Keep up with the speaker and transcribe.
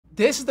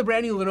This is the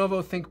brand new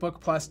Lenovo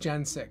ThinkBook Plus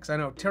Gen 6. I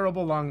know,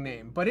 terrible long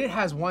name, but it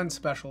has one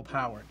special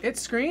power.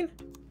 Its screen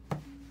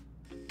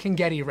can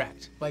get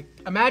erect. Like,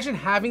 imagine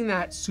having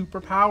that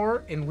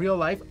superpower in real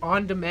life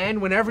on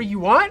demand whenever you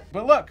want.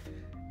 But look,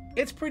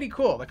 it's pretty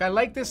cool. Like, I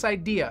like this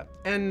idea.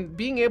 And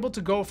being able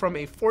to go from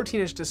a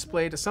 14-inch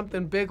display to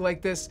something big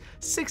like this,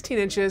 16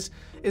 inches,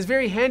 is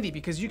very handy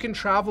because you can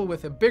travel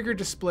with a bigger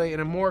display in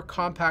a more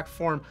compact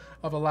form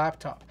of a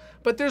laptop.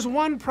 But there's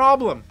one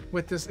problem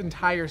with this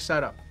entire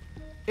setup.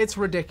 It's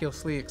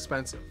ridiculously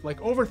expensive, like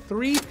over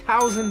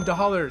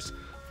 $3,000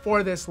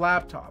 for this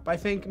laptop. I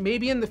think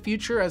maybe in the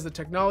future, as the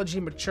technology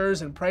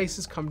matures and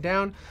prices come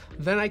down,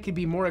 then I could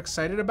be more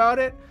excited about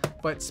it.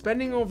 But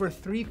spending over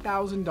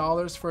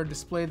 $3,000 for a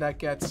display that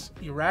gets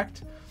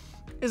erect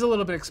is a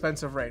little bit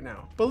expensive right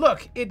now. But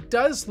look, it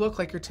does look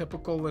like your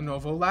typical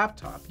Lenovo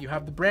laptop. You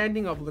have the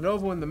branding of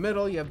Lenovo in the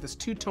middle, you have this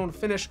two-tone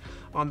finish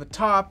on the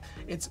top.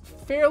 It's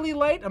fairly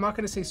light. I'm not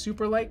gonna say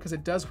super light because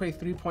it does weigh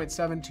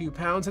 3.72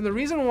 pounds. And the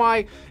reason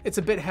why it's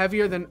a bit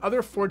heavier than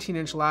other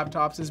 14-inch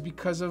laptops is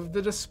because of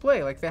the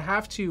display. Like, they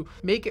have to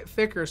make it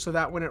thicker so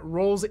that when it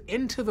rolls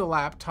into the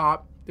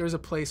laptop, there's a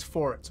place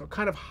for it. So it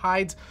kind of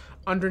hides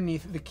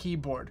underneath the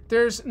keyboard.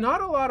 There's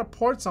not a lot of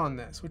ports on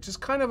this, which is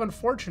kind of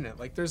unfortunate.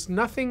 Like, there's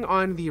nothing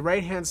on the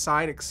right-hand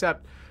side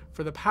except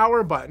for the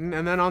power button.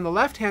 And then on the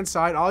left-hand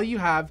side, all you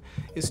have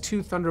is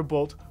two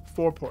Thunderbolt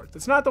 4 ports.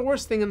 It's not the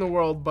worst thing in the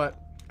world, but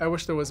I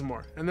wish there was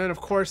more. And then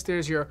of course,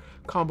 there's your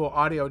combo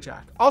audio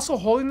jack. Also,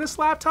 holding this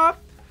laptop,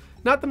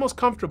 not the most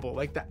comfortable.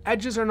 Like, the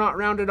edges are not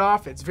rounded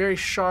off. It's very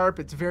sharp.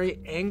 It's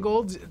very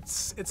angled.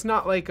 It's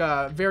not like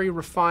a very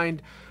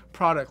refined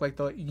product like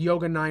the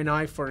Yoga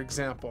 9i, for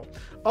example.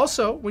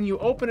 Also, when you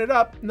open it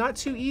up, not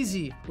too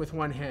easy with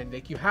one hand.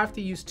 Like, you have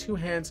to use two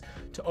hands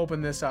to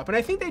open this up. And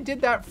I think they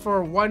did that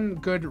for one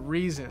good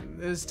reason,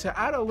 is to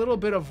add a little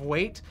bit of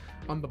weight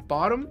on the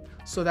bottom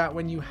so that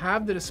when you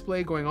have the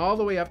display going all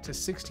the way up to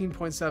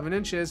 16.7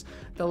 inches,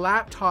 the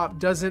laptop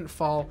doesn't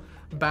fall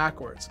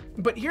backwards.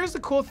 But here's the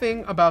cool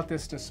thing about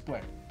this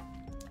display.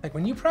 Like,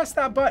 when you press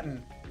that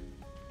button,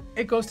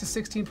 it goes to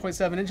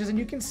 16.7 inches, and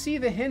you can see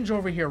the hinge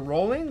over here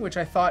rolling, which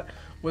I thought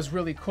was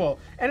really cool.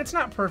 And it's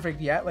not perfect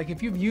yet. Like,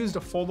 if you've used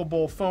a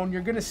foldable phone,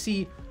 you're gonna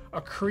see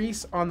a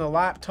crease on the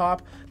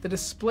laptop. The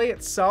display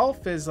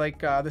itself is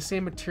like the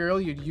same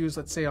material you'd use,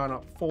 let's say, on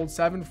a Fold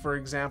 7, for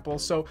example.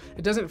 So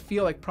it doesn't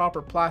feel like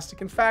proper plastic.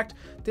 In fact,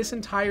 this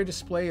entire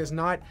display is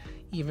not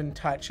even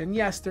touch. And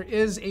yes, there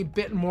is a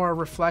bit more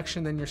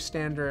reflection than your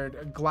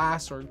standard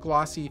glass or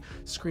glossy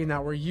screen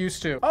that we're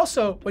used to.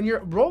 Also, when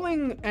you're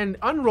rolling and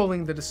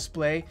unrolling the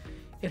display,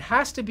 it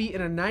has to be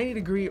in a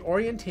 90-degree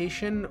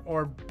orientation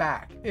or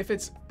back. If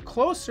it's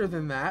closer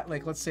than that,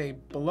 like let's say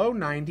below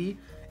 90,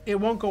 it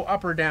won't go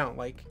up or down.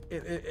 Like,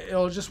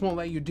 it'll just won't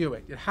let you do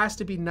it. It has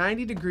to be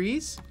 90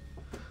 degrees,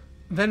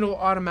 then it'll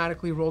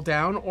automatically roll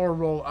down or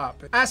roll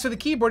up. As for the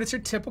keyboard, it's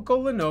your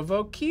typical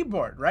Lenovo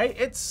keyboard, right?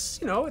 It's,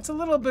 you know, it's a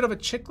little bit of a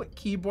chiclet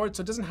keyboard,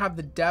 so it doesn't have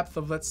the depth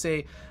of, let's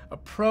say, a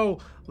Pro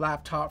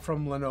laptop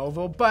from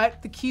Lenovo, but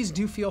the keys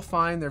do feel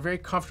fine. They're very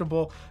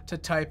comfortable to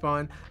type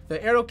on.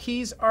 The arrow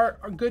keys are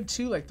good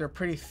too, like, they're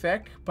pretty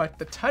thick, but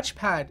the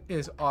touchpad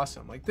is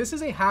awesome. Like, this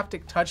is a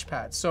haptic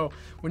touchpad, so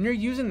when you're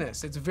using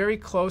this, it's very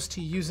close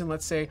to using,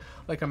 let's say,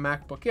 like a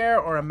MacBook Air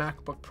or a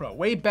MacBook Pro.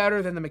 Way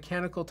better than the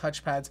mechanical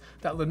touchpads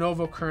that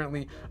Lenovo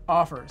currently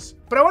offers.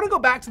 But I want to go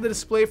back to the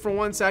display for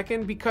 1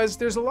 second because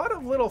there's a lot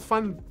of little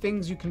fun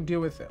things you can do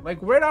with it. Like,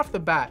 right off the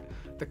bat,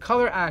 the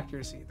color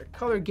accuracy, the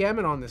color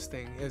gamut on this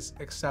thing is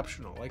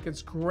exceptional. Like,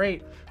 it's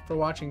great for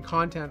watching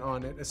content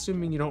on it,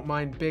 assuming you don't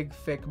mind big,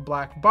 thick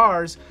black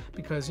bars,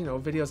 because, you know,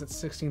 videos at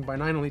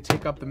 16:9 only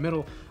take up the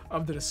middle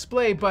of the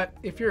display. But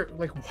if you're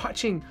like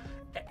watching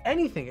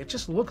anything, it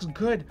just looks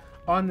good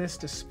on this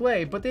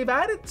display. But they've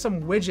added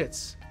some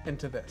widgets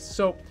into this.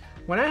 So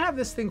when I have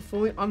this thing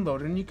fully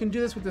unloaded, and you can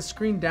do this with the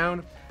screen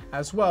down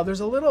as well,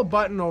 there's a little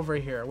button over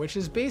here, which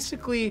is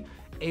basically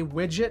a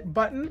widget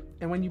button.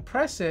 And when you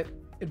press it,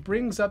 it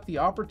brings up the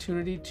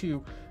opportunity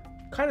to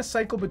kind of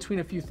cycle between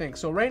a few things.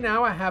 So right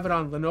now I have it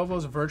on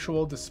Lenovo's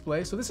virtual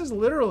display. So this is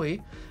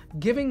literally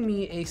giving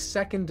me a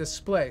second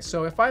display.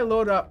 So if I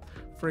load up,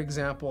 for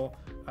example,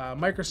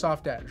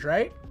 Microsoft Edge,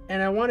 right? And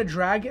I want to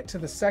drag it to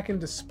the second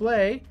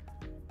display,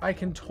 I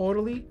can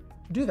totally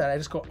do that. I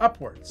just go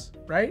upwards,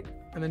 right?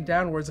 And then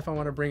downwards if I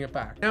want to bring it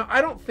back. Now, I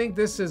don't think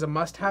this is a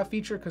must-have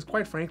feature because,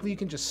 quite frankly, you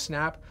can just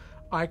snap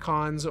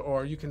icons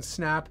or you can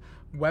snap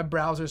web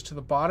browsers to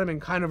the bottom and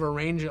kind of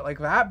arrange it like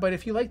that. But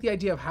if you like the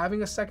idea of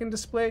having a second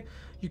display,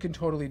 you can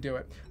totally do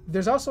it.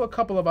 There's also a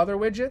couple of other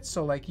widgets.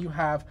 So like, you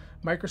have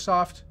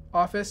Microsoft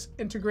Office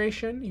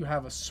integration, you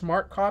have a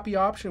smart copy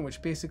option,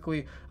 which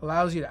basically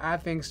allows you to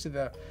add things to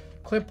the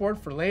clipboard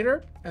for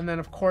later. And then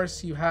of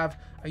course you have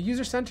a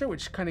user center,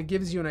 which kind of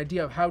gives you an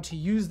idea of how to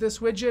use this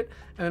widget.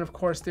 And then of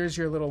course there's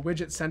your little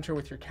widget center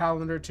with your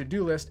calendar,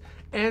 to-do list,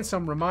 and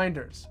some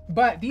reminders.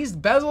 But these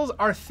bezels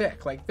are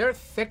thick. Like, they're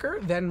thicker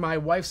than my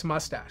wife's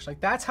mustache.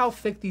 Like, that's how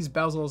thick these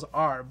bezels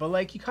are. But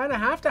like, you kind of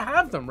have to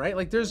have them, right?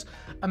 Like, there's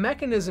a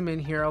mechanism in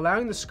here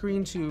allowing the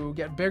screen to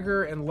get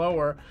bigger and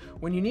lower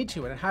when you need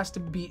to. And it has to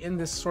be in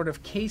this sort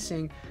of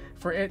casing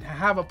for it to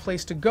have a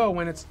place to go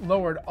when it's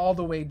lowered all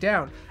the way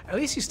down. At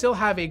least you still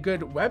have a good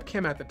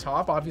webcam at the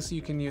top. Obviously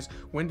you can use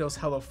Windows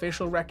Hello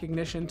facial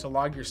recognition to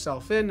log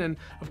yourself in, and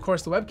of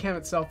course the webcam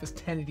itself is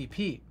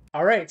 1080p.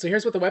 All right, so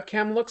here's what the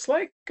webcam looks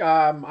like.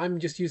 I'm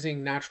just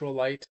using natural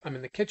light. I'm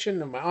in the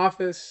kitchen of my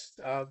office.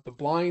 The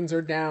blinds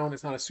are down.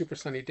 It's not a super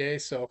sunny day,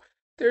 so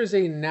there's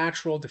a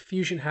natural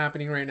diffusion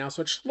happening right now,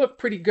 so it should look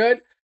pretty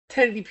good.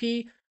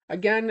 1080p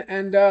again,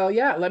 and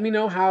yeah, let me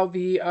know how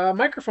the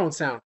microphones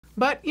sound.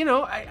 But, you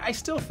know, I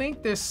still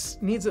think this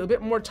needs a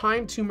bit more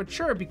time to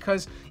mature,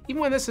 because even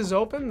when this is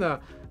open, the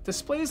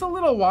display is a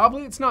little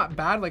wobbly. It's not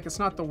bad, like it's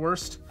not the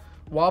worst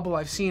wobble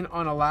I've seen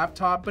on a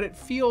laptop, but it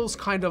feels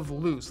kind of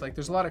loose. Like,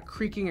 there's a lot of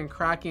creaking and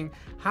cracking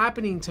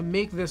happening to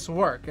make this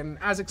work. And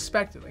as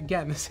expected,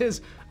 again, this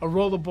is a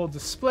rollable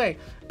display.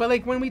 But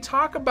like, when we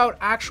talk about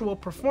actual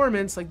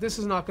performance, like, this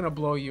is not gonna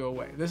blow you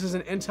away. This is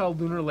an Intel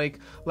Lunar Lake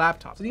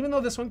laptop. And even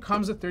though this one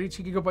comes with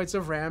 32 gigabytes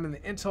of RAM and the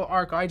Intel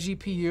Arc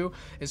iGPU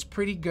is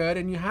pretty good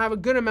and you have a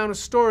good amount of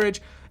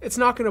storage, it's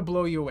not gonna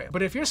blow you away.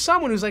 But if you're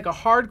someone who's like a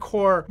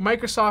hardcore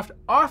Microsoft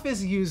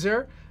Office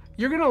user,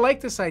 you're gonna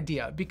like this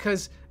idea,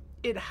 because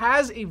it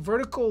has a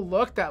vertical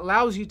look that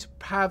allows you to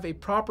have a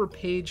proper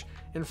page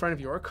in front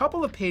of you, or a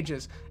couple of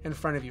pages in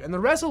front of you. And the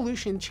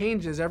resolution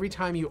changes every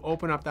time you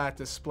open up that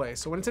display.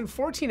 So when it's in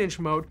 14-inch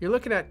mode, you're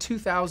looking at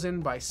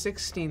 2000 by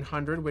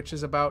 1600, which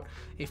is about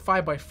a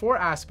 5:4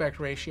 aspect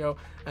ratio.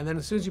 And then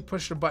as soon as you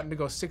push the button to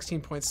go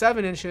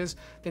 16.7 inches,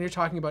 then you're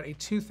talking about a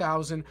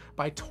 2000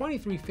 by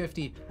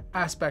 2350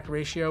 aspect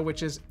ratio,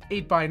 which is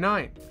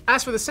 8:9.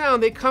 As for the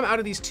sound, they come out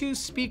of these two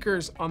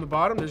speakers on the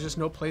bottom. There's just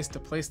no place to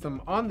place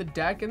them on the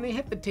deck, and they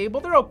hit the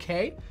table. They're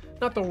okay.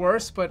 Not the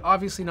worst, but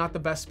obviously not the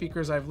best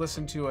speakers I've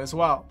listened to as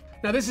well.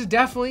 Now, this is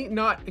definitely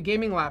not a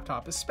gaming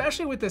laptop,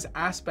 especially with this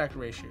aspect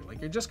ratio.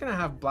 Like, you're just gonna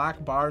have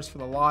black bars for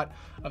the lot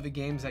of the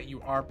games that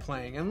you are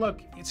playing. And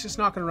look, it's just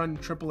not gonna run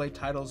AAA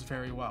titles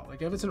very well.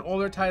 Like, if it's an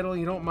older title,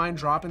 you don't mind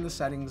dropping the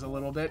settings a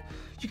little bit,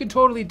 you can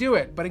totally do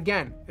it. But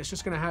again, it's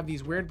just gonna have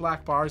these weird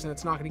black bars, and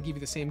it's not gonna give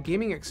you the same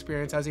gaming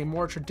experience as a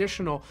more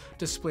traditional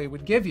display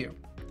would give you.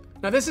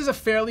 Now, this is a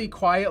fairly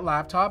quiet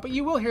laptop, but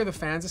you will hear the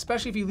fans,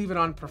 especially if you leave it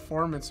on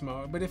performance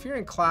mode. But if you're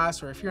in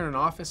class or if you're in an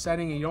office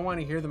setting and you don't want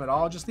to hear them at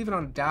all, just leave it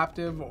on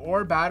adaptive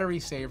or battery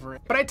saver.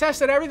 But I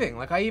tested everything.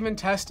 Like, I even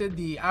tested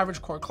the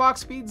average core clock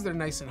speeds. They're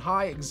nice and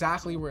high,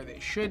 exactly where they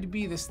should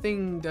be. This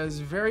thing does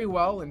very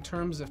well in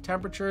terms of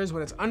temperatures.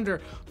 When it's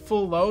under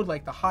full load,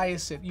 like the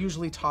highest it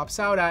usually tops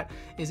out at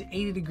is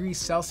 80 degrees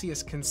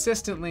Celsius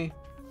consistently.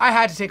 I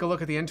had to take a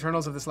look at the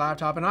internals of this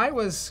laptop, and I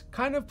was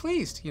kind of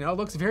pleased. You know, it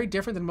looks very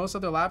different than most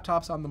other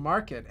laptops on the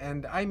market.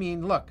 And I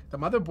mean, look, the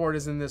motherboard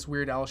is in this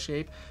weird L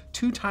shape,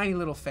 two tiny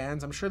little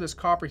fans. I'm sure there's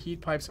copper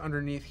heat pipes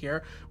underneath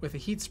here with a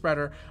heat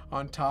spreader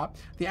on top.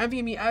 The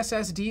NVMe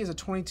SSD is a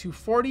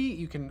 2240.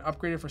 You can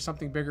upgrade it for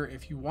something bigger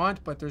if you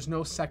want, but there's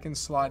no second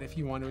slot if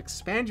you want to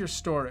expand your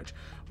storage.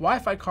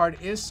 Wi-Fi card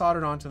is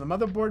soldered onto the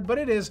motherboard, but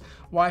it is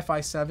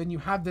Wi-Fi 7. You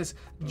have this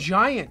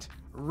giant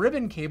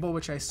ribbon cable,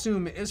 which I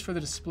assume is for the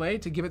display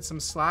to give it some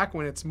slack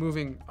when it's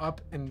moving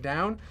up and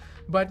down.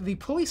 But the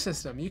pulley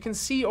system, you can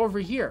see over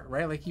here,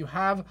 right? Like, you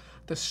have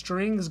the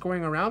strings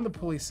going around the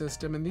pulley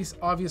system, and these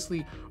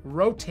obviously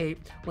rotate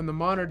when the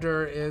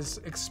monitor is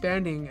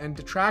expanding and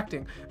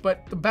detracting.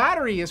 But the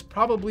battery is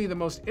probably the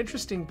most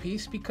interesting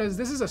piece, because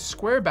this is a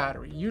square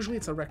battery. Usually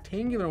it's a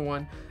rectangular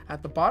one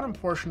at the bottom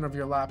portion of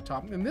your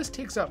laptop, and this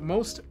takes up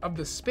most of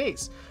the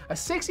space. A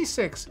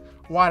 66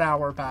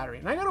 watt-hour battery,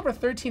 and I got over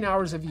 13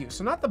 hours of use.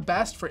 So not the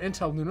best for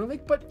Intel Lunar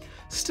Lake, but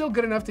still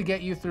good enough to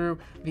get you through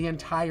the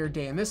entire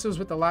day. And this was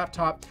with the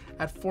laptop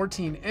at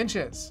 14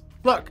 inches.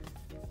 Look,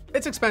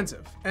 it's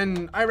expensive,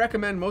 and I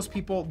recommend most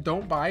people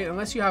don't buy it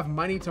unless you have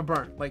money to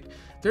burn. Like,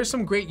 there's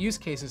some great use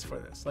cases for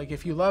this. Like,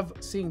 if you love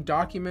seeing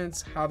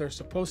documents, how they're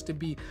supposed to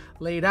be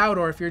laid out,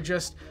 or if you're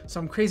just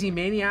some crazy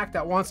maniac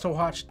that wants to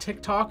watch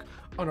TikTok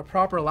on a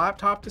proper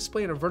laptop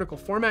display in a vertical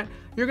format,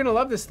 you're gonna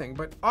love this thing.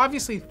 But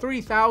obviously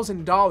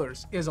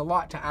 $3,000 is a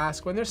lot to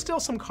ask when there's still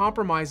some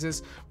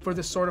compromises for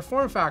this sort of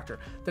form factor.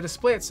 The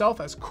display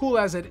itself, as cool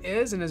as it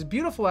is and as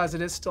beautiful as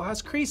it is, still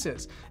has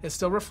creases. It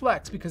still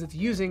reflects because it's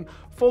using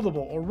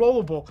foldable or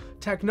rollable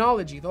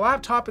technology. The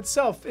laptop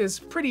itself is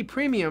pretty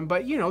premium,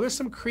 but you know, there's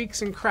some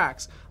creaks and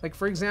cracks. Like,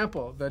 for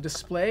example, the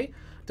display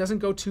doesn't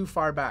go too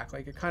far back.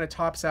 Like, it kind of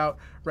tops out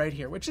right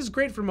here, which is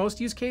great for most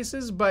use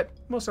cases, but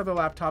most other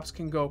laptops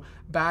can go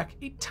back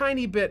a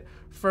tiny bit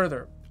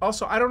further.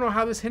 Also, I don't know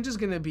how this hinge is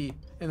going to be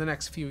in the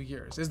next few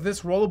years. Is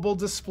this rollable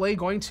display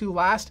going to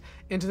last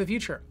into the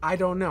future? I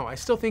don't know. I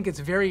still think it's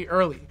very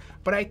early,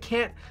 but I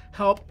can't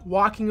help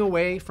walking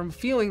away from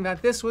feeling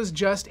that this was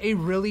just a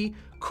really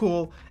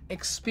cool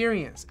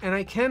experience. And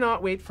I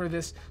cannot wait for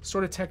this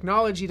sort of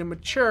technology to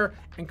mature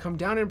and come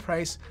down in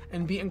price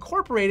and be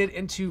incorporated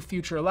into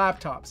future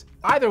laptops.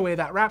 Either way,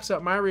 that wraps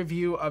up my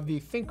review of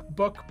the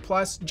ThinkBook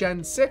Plus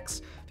Gen 6.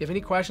 If you have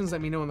any questions, let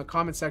me know in the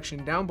comment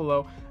section down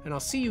below, and I'll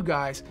see you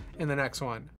guys in the next one.